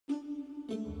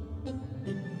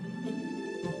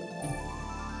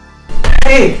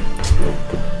Hey!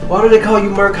 Why do they call you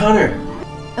Mark Hunter?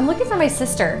 I'm looking for my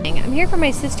sister. I'm here for my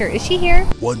sister. Is she here?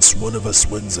 Once one of us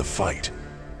wins a fight,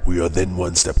 we are then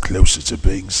one step closer to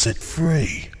being set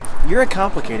free. You're a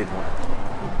complicated one,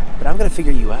 but I'm gonna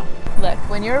figure you out. Look,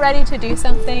 when you're ready to do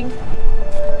something,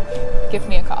 give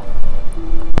me a call.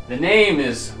 The name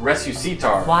is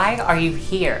Resuscitar. Why are you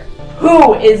here?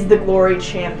 Who is the Glory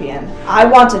Champion? I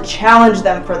want to challenge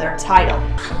them for their title.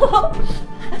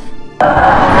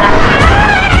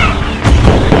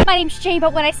 My name's Jay,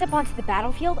 but when I step onto the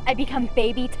battlefield, I become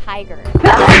Baby Tiger.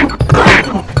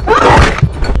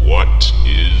 What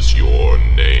is your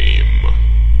name?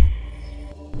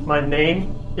 My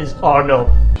name is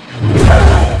Arno.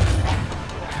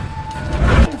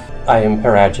 I am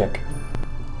Paragic.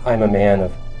 I'm a man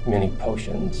of many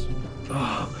potions.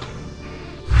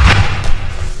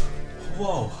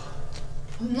 Whoa.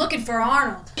 I'm looking for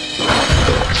Arnold.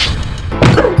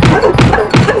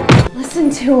 Listen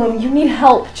to him. You need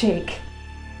help, Jake.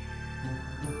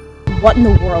 What in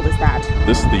the world is that?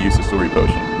 This is the Yusasuri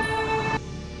potion.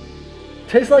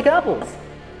 Tastes like apples.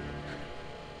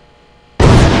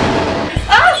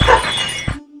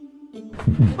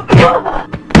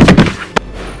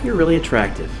 You're really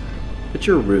attractive, but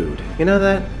you're rude. You know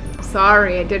that?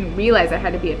 Sorry, I didn't realize I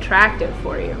had to be attractive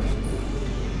for you.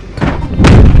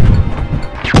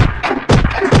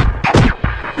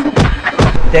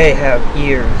 They have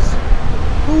ears.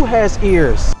 Who has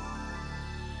ears?